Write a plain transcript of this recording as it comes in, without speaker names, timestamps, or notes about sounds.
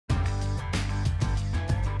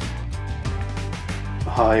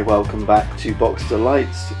Hi, welcome back to Box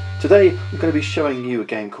Delights. Today I'm going to be showing you a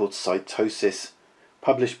game called Cytosis,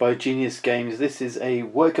 published by Genius Games. This is a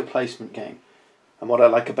worker placement game, and what I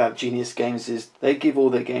like about Genius Games is they give all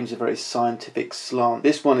their games a very scientific slant.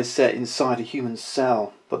 This one is set inside a human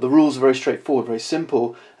cell, but the rules are very straightforward, very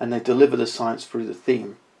simple, and they deliver the science through the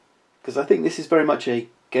theme. Because I think this is very much a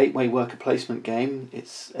gateway worker placement game.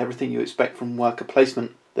 It's everything you expect from worker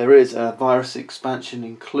placement. There is a virus expansion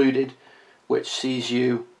included, which sees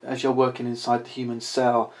you, as you're working inside the human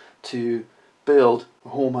cell, to build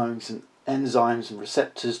hormones and enzymes and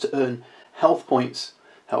receptors to earn health points.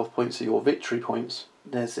 Health points are your victory points.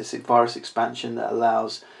 There's this virus expansion that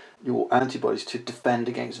allows your antibodies to defend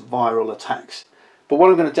against viral attacks. But what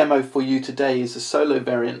I'm going to demo for you today is a solo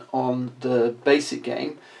variant on the basic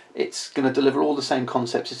game. It's going to deliver all the same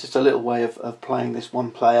concepts. It's just a little way of playing this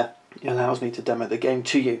one player. It allows me to demo the game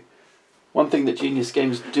to you. One thing that Genius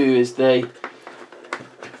Games do is they,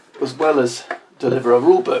 as well as deliver a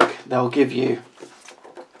rulebook, they'll give you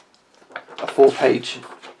a 4-page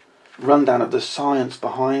rundown of the science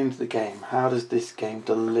behind the game. How does this game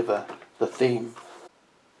deliver the theme?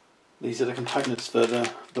 These are the components for the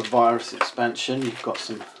virus expansion. You've got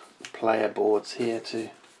some player boards here to,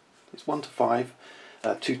 it's 1 to 5,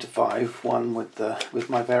 2 to 5, one with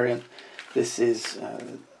my variant. This is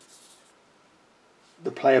the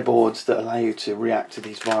player boards that allow you to react to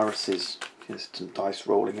these viruses. There's some dice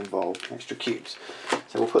rolling involved, extra cubes.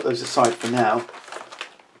 So we'll put those aside for now.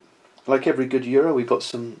 Like every good Euro, we've got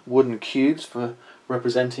some wooden cubes for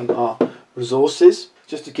representing our resources.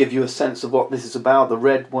 Just to give you a sense of what this is about, the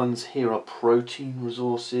red ones here are protein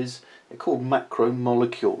resources. They're called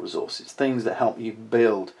macromolecule resources, things that help you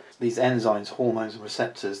build these enzymes, hormones and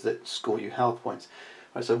receptors that score you health points.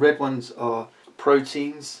 Right, so red ones are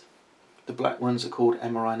proteins. The black ones are called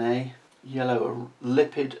mRNA, yellow are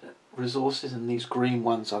lipid resources, and these green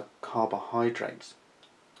ones are carbohydrates.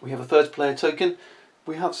 We have a third player token.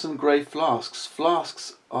 We have some grey flasks.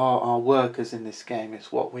 Flasks are our workers in this game.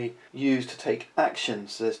 It's what we use to take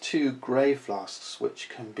actions. There's 2 grey flasks which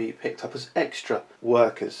can be picked up as extra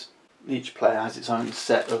workers. Each player has its own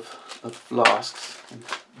set of flasks in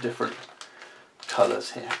different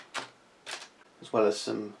colours here, as well as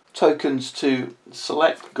some tokens to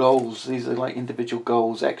select goals. These are like individual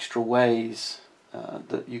goals, extra ways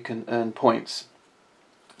that you can earn points.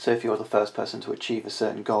 So if you're the first person to achieve a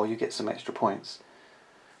certain goal, you get some extra points.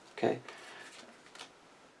 Okay.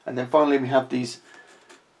 And then finally we have these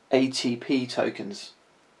ATP tokens.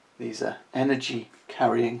 These are energy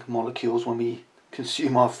carrying molecules. When we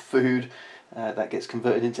consume our food, that gets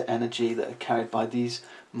converted into energy that are carried by these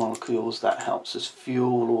molecules that helps us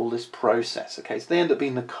fuel all this process. Okay, so they end up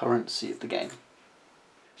being the currency of the game.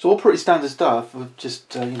 It's all pretty standard stuff with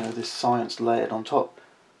just you know, this science layered on top.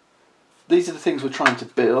 These are the things we're trying to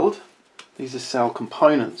build. These are cell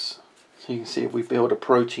components. So you can see if we build a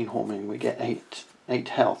protein hormone, we get 8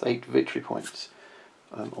 health, 8 victory points,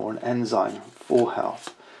 or an enzyme, 4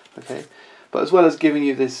 health. Okay, but as well as giving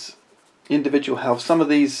you this individual health, some of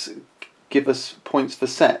these give us points for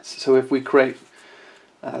sets. So if we create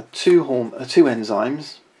 2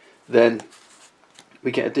 enzymes, then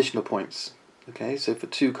we get additional points. Okay, so for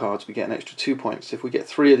 2 cards we get an extra 2 points. If we get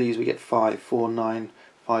 3 of these, we get 5, 4, 9,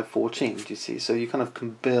 5, 14. Do you see? So you kind of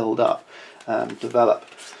can build up, develop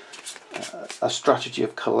a strategy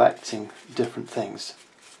of collecting different things.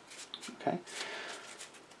 Okay,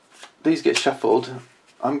 these get shuffled.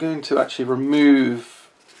 I'm going to actually remove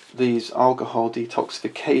these alcohol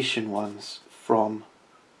detoxification ones from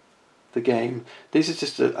the game. This is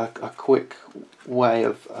just a quick way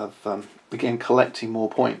of again collecting more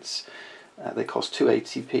points. They cost 2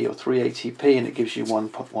 ATP or 3 ATP, and it gives you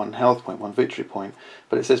one health point, 1 victory point.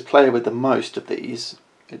 But it says player with the most of these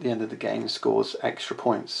at the end of the game scores extra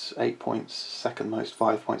points. 8 points, second most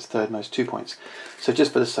 5 points, third most 2 points. So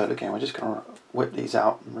just for the solo game, we're just going to whip these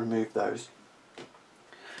out and remove those.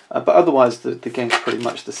 But otherwise the game's pretty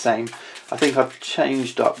much the same. I think I've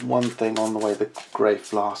changed up one thing on the way the grey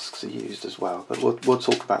flasks are used as well, but we'll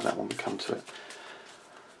talk about that when we come to it.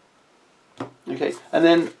 Okay, and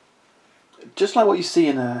then just like what you see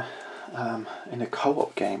in a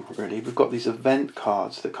co-op game, really, we've got these event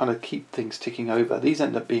cards that kind of keep things ticking over. These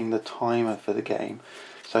end up being the timer for the game.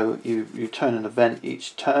 So you turn an event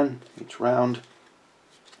each turn, each round,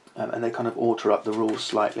 and they kind of alter up the rules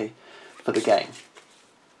slightly for the game.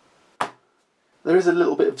 There is a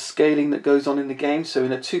little bit of scaling that goes on in the game. So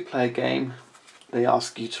in a 2-player game, they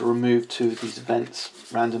ask you to remove 2 of these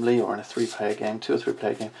events randomly, or in a 3-player game, 2 or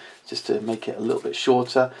 3-player game, just to make it a little bit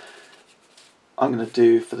shorter. I'm going to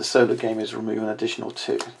do for the solo game is remove an additional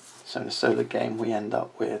 2. So in a solo game we end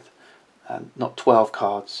up with and not 12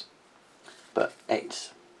 cards, but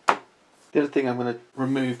 8. The other thing I'm going to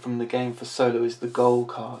remove from the game for solo is the goal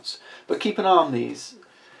cards. But keep an eye on these.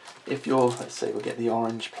 If you're, let's say we'll get the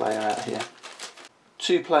orange player out here.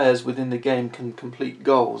 2 players within the game can complete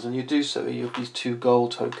goals, and you do so, you have these 2 goal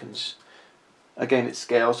tokens. Again, it's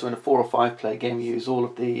scale, so in a 4 or 5 player game you use all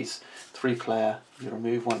of these. 3 player, you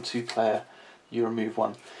remove 1, 2 player, you remove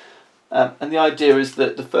 1. And the idea is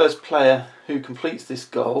that the first player who completes this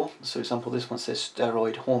goal, so for example this one says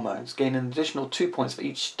steroid hormones, gain an additional 2 points for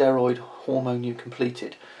each steroid hormone you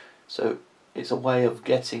completed. So it's a way of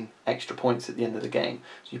getting extra points at the end of the game.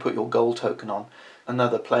 So you put your goal token on.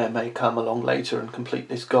 Another player may come along later and complete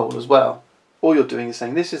this goal as well. All you're doing is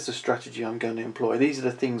saying, this is the strategy I'm going to employ. These are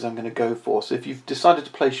the things I'm going to go for. So if you've decided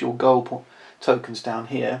to place your goal tokens down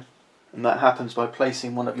here, and that happens by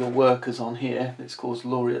placing one of your workers on here, it's called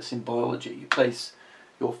laureates in biology. You place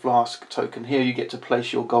your flask token here, you get to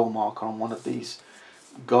place your goal marker on one of these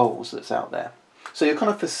goals that's out there. So you're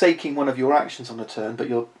kind of forsaking one of your actions on a turn, but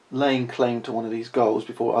you're laying claim to one of these goals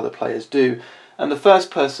before other players do. And the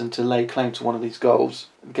first person to lay claim to one of these goals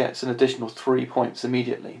gets an additional 3 points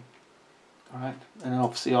immediately. Alright, and then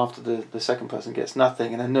obviously after the second person gets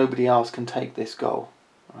nothing, and then nobody else can take this goal.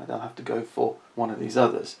 Alright, they'll have to go for one of these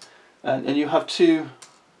others. And you have 2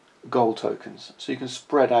 goal tokens, so you can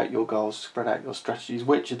spread out your goals, spread out your strategies.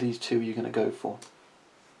 Which of these 2 are you going to go for?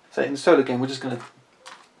 So in the solo game we're just going to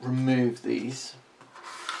remove these.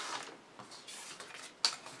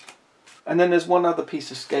 And then there's one other piece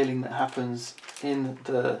of scaling that happens in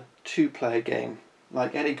the 2-player game.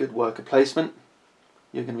 Like any good worker placement,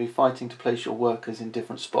 you're going to be fighting to place your workers in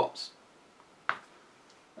different spots.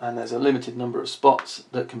 And there's a limited number of spots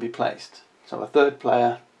that can be placed. So a 3rd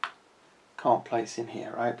player can't place in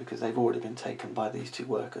here, right, because they've already been taken by these 2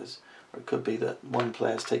 workers. Or it could be that one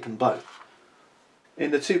player's taken both.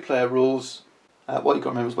 In the 2-player rules, what you've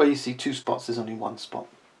got to remember is where you see 2 spots, there's only 1 spot.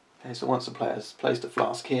 Okay, so once the player's placed a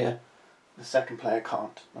flask here, the second player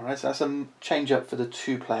can't. Alright, so that's a change up for the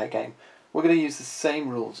 2-player game. We're going to use the same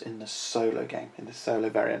rules in the solo game, in the solo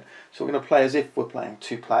variant. So we're going to play as if we're playing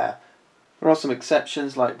 2-player. There are some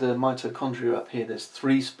exceptions, like the mitochondria up here, there's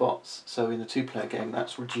 3 spots, so in the 2-player game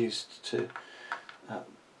that's reduced to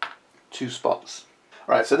 2 spots.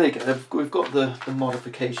 Right, so there you go, we've got the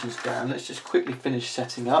modifications down. Let's just quickly finish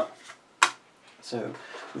setting up. So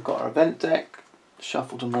we've got our event deck,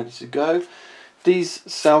 shuffled and ready to go.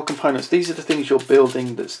 These cell components, these are the things you're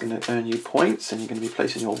building that's going to earn you points, and you're going to be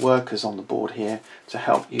placing your workers on the board here to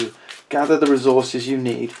help you gather the resources you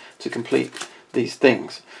need to complete these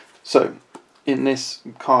things. So in this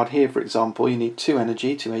card here, for example, you need 2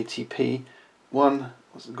 energy, 2 ATP, 1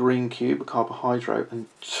 green cube, a carbohydrate, and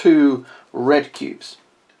 2 red cubes,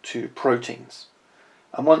 2 proteins.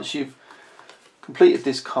 And once you've completed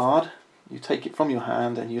this card, you take it from your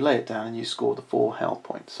hand and you lay it down and you score the 4 health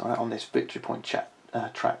points, right, on this victory point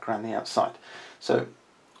track around the outside. So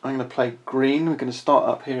I'm going to play green. We're going to start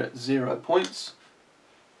up here at 0 points.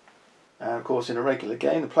 And of course in a regular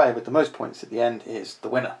game the player with the most points at the end is the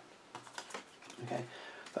winner. Okay.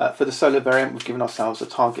 For the solo variant we've given ourselves a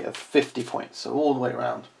target of 50 points, so all the way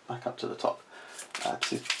around back up to the top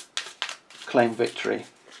to claim victory.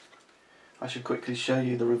 I should quickly show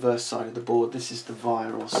you the reverse side of the board. This is the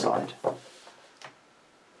viral side. You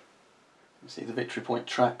can see the victory point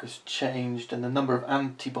track has changed, and the number of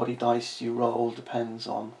antibody dice you roll depends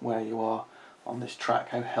on where you are on this track,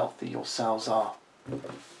 how healthy your cells are.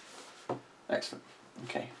 Excellent.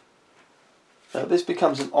 Okay. So this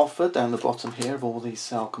becomes an offer down the bottom here of all these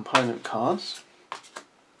cell component cards.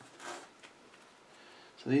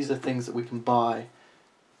 So these are things that we can buy.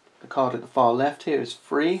 The card at the far left here is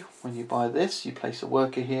free. When you buy this, you place a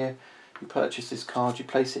worker here, you purchase this card, you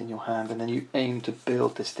place it in your hand, and then you aim to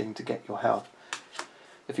build this thing to get your health.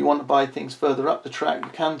 If you want to buy things further up the track,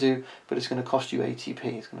 you can do, but it's going to cost you ATP,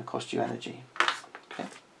 it's going to cost you energy. Okay.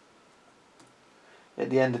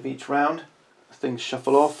 At the end of each round, things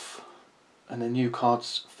shuffle off, and the new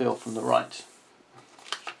cards fill from the right.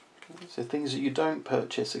 So things that you don't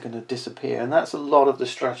purchase are going to disappear, and that's a lot of the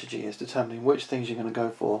strategy, is determining which things you're going to go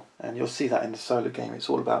for. And you'll see that in the solo game. It's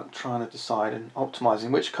all about trying to decide and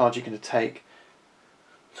optimizing which cards you're going to take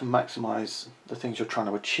to maximize the things you're trying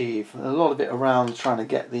to achieve. And a lot of it around trying to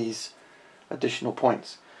get these additional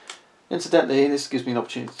points. Incidentally, this gives me an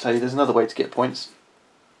opportunity to tell you there's another way to get points.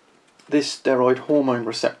 This steroid hormone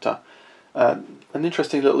receptor, an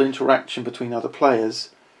interesting little interaction between other players.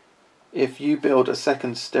 If you build a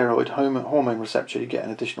second steroid hormone receptor, you get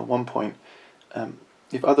an additional 1 point.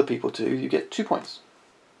 If other people do, you get 2 points.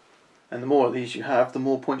 And the more of these you have, the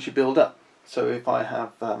more points you build up. So if I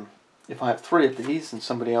have, if I have 3 of these and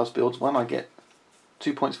somebody else builds one, I get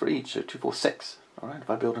 2 points for each, so 2, 4, 6. All right. If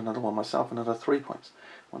I build another one myself, another 3 points.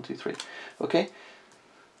 1, 2, 3. Okay.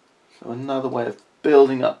 So another way of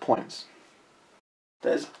building up points.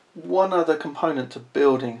 There's one other component to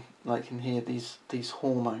building, like in here, these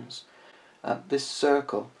hormones. This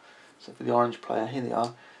circle. So for the orange player, here they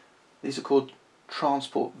are. These are called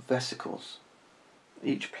transport vesicles.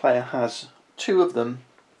 Each player has 2 of them,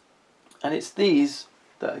 and it's these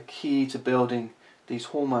that are key to building these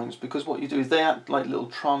hormones, because what you do is they act like little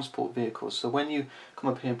transport vehicles. So when you come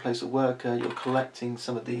up here and place a worker, you're collecting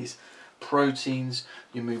some of these proteins,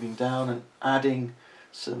 you're moving down and adding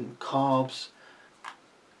some carbs,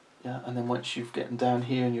 yeah, and then once you've gotten down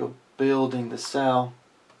here and you're building the cell,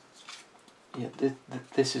 yeah,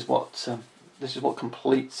 this is what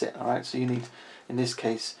completes it. All right, so you need, in this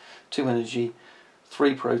case, 2 energy,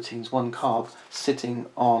 3 proteins, 1 carb, sitting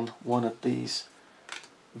on one of these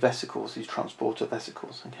vesicles, these transporter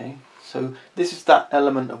vesicles. Okay, so this is that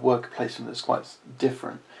element of worker placement that's quite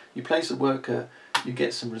different. You place a worker, you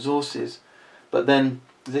get some resources, but then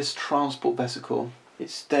this transport vesicle, it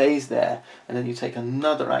stays there, and then you take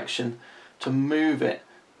another action to move it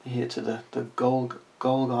here to the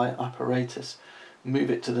Golgi apparatus, move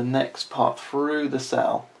it to the next part through the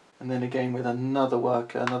cell, and then again with another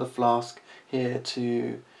worker, another flask here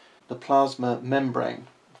to the plasma membrane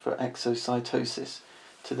for exocytosis,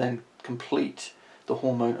 to then complete the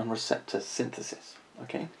hormone and receptor synthesis.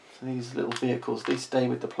 Okay, so these little vehicles, they stay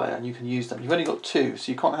with the player and you can use them. You've only got 2,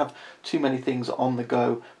 so you can't have too many things on the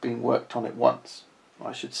go being worked on at once.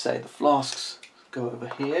 I should say the flasks go over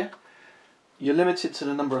here. You're limited to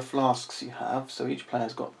the number of flasks you have, so each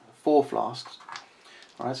player's got 4 flasks.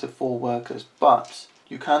 Alright, so 4 workers, but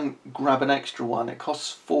you can grab an extra one. It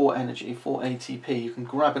costs 4 energy, 4 ATP. You can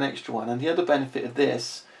grab an extra one, and the other benefit of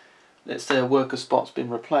this, let's say a worker spot's been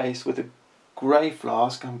replaced with a grey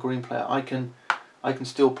flask, I'm a green player, I can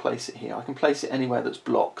still place it here. I can place it anywhere that's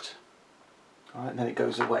blocked. Alright, and then it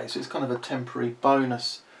goes away. So it's kind of a temporary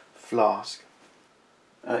bonus flask.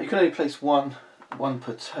 You can only place one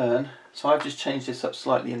per turn. So I've just changed this up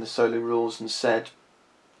slightly in the solo rules and said,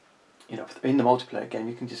 you know, in the multiplayer game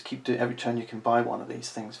you can just keep doing, every turn you can buy one of these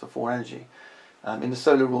things for 4 energy. In the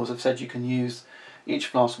solo rules I've said you can use each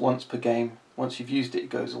flask once per game. Once you've used it, it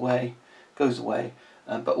goes away,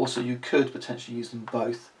 but also you could potentially use them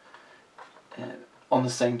both on the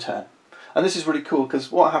same turn. And this is really cool,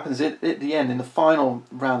 because what happens at the end, in the final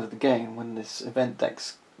round of the game, when this event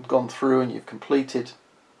deck's gone through and you've completed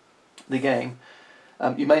the game,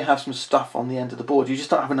 you may have some stuff on the end of the board. You just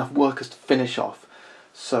don't have enough workers to finish off.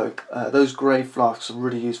 So those grey flasks are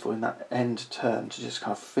really useful in that end turn to just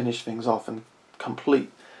kind of finish things off and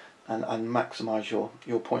complete and maximise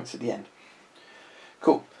your points at the end.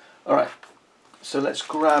 Cool. Alright, so let's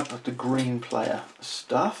grab the green player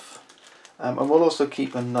stuff, and we'll also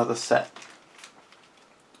keep another set.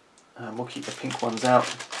 We'll keep the pink ones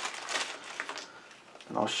out,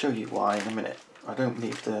 and I'll show you why in a minute. I don't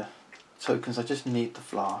need the tokens, I just need the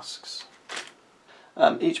flasks.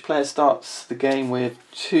 Each player starts the game with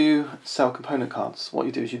 2 cell component cards. What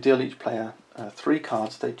you do is you deal each player 3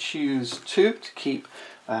 cards. They choose 2 to keep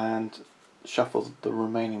and shuffle the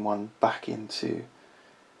remaining one back into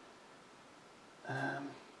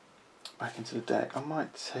the deck. I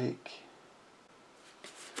might take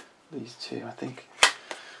these 2. I think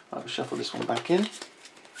I'll shuffle this one back in.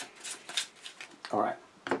 Alright.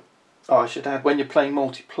 Oh, I should add, when you're playing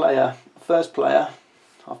multiplayer, first player,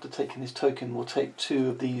 after taking this token, will take 2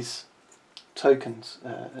 of these tokens,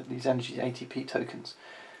 these energy ATP tokens.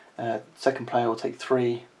 Second player will take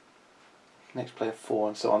 3, next player 4,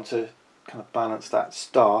 and so on, to kind of balance that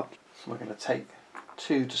start. So we're going to take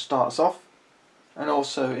 2 to start us off. And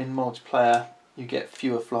also in multiplayer you get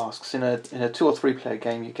fewer flasks. In a 2 or 3 player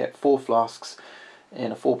game you get 4 flasks.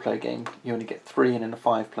 In a 4 player game you only get 3, and in a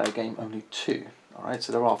 5 player game only 2. Alright,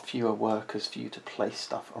 so there are fewer workers for you to place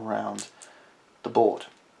stuff around the board.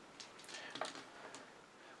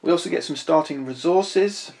 We also get some starting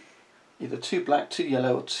resources, either 2 black, 2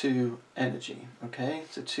 yellow, or 2 energy. Okay,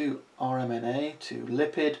 so 2 RMNA, 2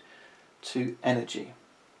 lipid, 2 energy.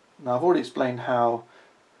 Now I've already explained how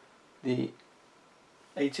the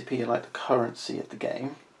ATP are like the currency of the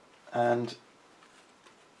game, and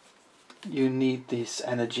you need this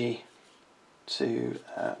energy to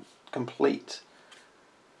complete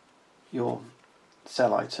your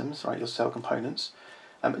cell items, right? Your cell components.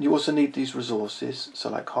 You also need these resources, so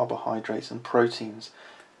like carbohydrates and proteins.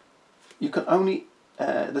 You can only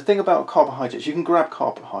the thing about carbohydrates, you can grab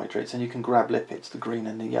carbohydrates and you can grab lipids, the green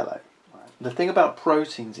and the yellow. Right? The thing about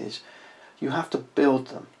proteins is you have to build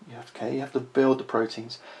them. You have to build the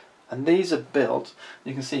proteins, And these are built,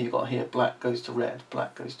 you can see you've got here black goes to red,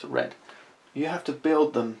 black goes to red. You have to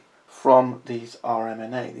build them from these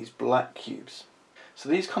RMNA, these black cubes. So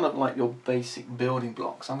these kind of like your basic building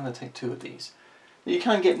blocks. I'm going to take 2 of these. You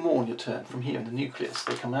can get more on your turn from here in the nucleus.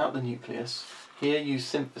 They come out the nucleus. Here you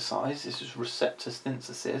synthesize, this is receptor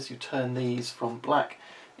synthesis. You turn these from black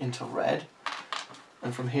into red.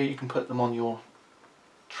 And from here you can put them on your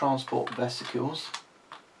transport vesicles.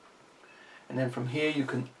 And then from here you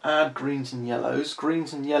can add greens and yellows.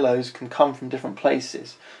 Greens and yellows can come from different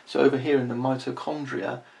places. So over here in the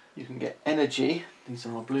mitochondria, you can get energy. These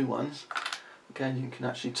are our blue ones. Again, you can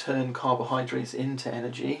actually turn carbohydrates into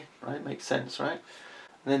energy, right? Makes sense, right?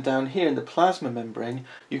 And then down here in the plasma membrane,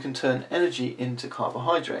 you can turn energy into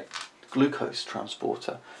carbohydrate, glucose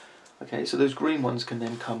transporter. Okay, so those green ones can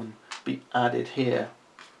then come and be added here.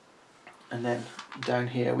 And then down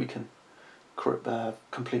here we can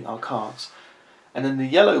complete our cards. And then the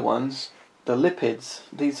yellow ones, the lipids,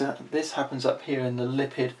 this happens up here in the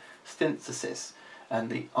lipid synthesis and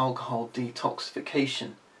the alcohol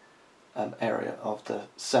detoxification area of the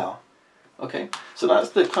cell. Okay, so that's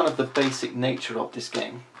the kind of the basic nature of this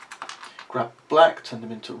game. Grab black, turn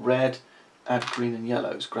them into red, add green and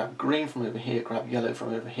yellows. Grab green from over here, grab yellow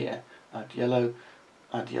from over here. Add yellow,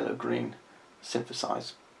 green,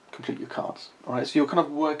 synthesize, complete your cards. Alright, so you're kind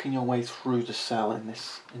of working your way through the cell in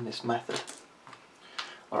this method.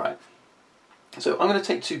 Alright, so I'm going to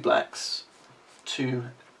take 2 blacks, 2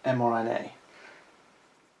 mRNA.